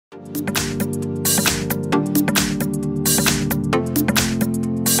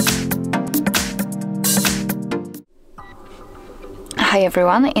Hi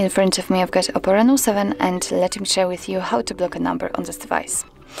everyone, in front of me I've got OPPO Reno 7 and let me share with you how to block a number on this device.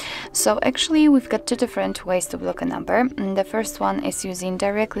 So actually we've got two different ways to block a number. The first one is using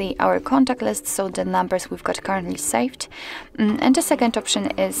directly our contact list, so the numbers we've got currently saved. And the second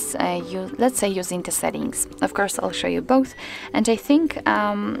option is, let's say, using the settings. Of course I'll show you both, and I think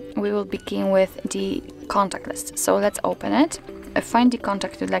we will begin with the contact list. So let's open it. Find the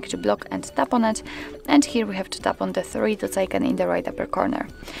contact you'd like to block and tap on it, and here we have to tap on the three dots icon in the right upper corner.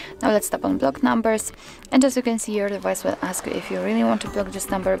 Now let's tap on block numbers, and as you can see, your device will ask you if you really want to block this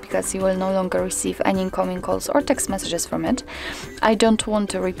number because you will no longer receive any incoming calls or text messages from it. I don't want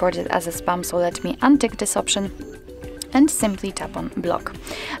to report it as a spam, so let me untick this option and simply tap on block.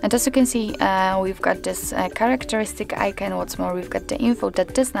 And as you can see, we've got this characteristic icon. What's more, we've got the info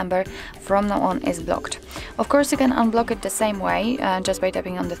that this number from now on is blocked. Of course you can unblock it the same way, just by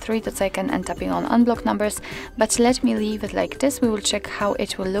tapping on the three dots icon and tapping on unblock numbers, but let me leave it like this. We will check how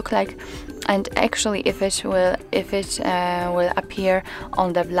it will look like and actually if it will appear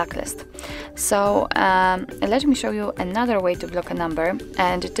on the blacklist. So let me show you another way to block a number,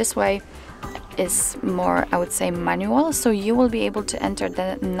 and this way is more, I would say, manual, so you will be able to enter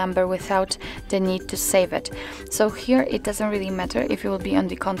the number without the need to save it. So here it doesn't really matter if you will be on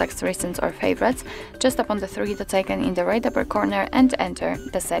the contacts, recents or favorites. Just tap on the three dots icon in the right upper corner and enter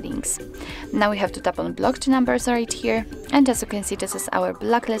the settings. Now we have to tap on blocked numbers right here, and as you can see, this is our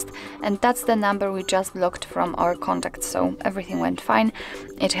blacklist, and that's the number we just blocked from our contacts. So everything went fine,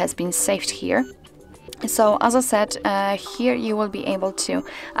 it has been saved here. So as I said, here you will be able to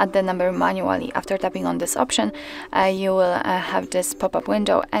add the number manually. After tapping on this option, you will have this pop-up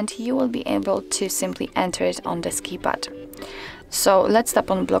window and you will be able to simply enter it on this keypad. So let's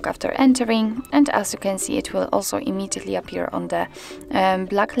tap on block after entering, and as you can see, it will also immediately appear on the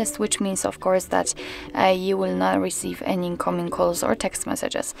blacklist, which means of course that you will not receive any incoming calls or text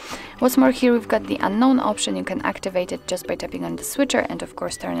messages. What's more, here we've got the unknown option. You can activate it just by tapping on the switcher and of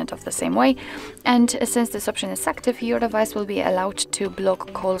course turn it off the same way. And since this option is active, your device will be allowed to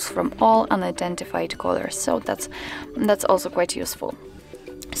block calls from all unidentified callers, so that's also quite useful.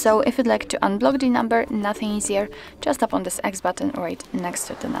 So if you'd like to unblock the number, nothing easier, just tap on this X button right next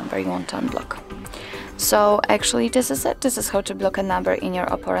to the number you want to unblock. So actually this is it. This is how to block a number in your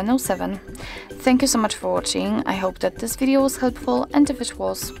OPPO Reno 7. Thank you so much for watching. I hope that this video was helpful, and if it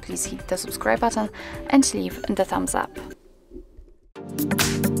was, please hit the subscribe button and leave the thumbs up.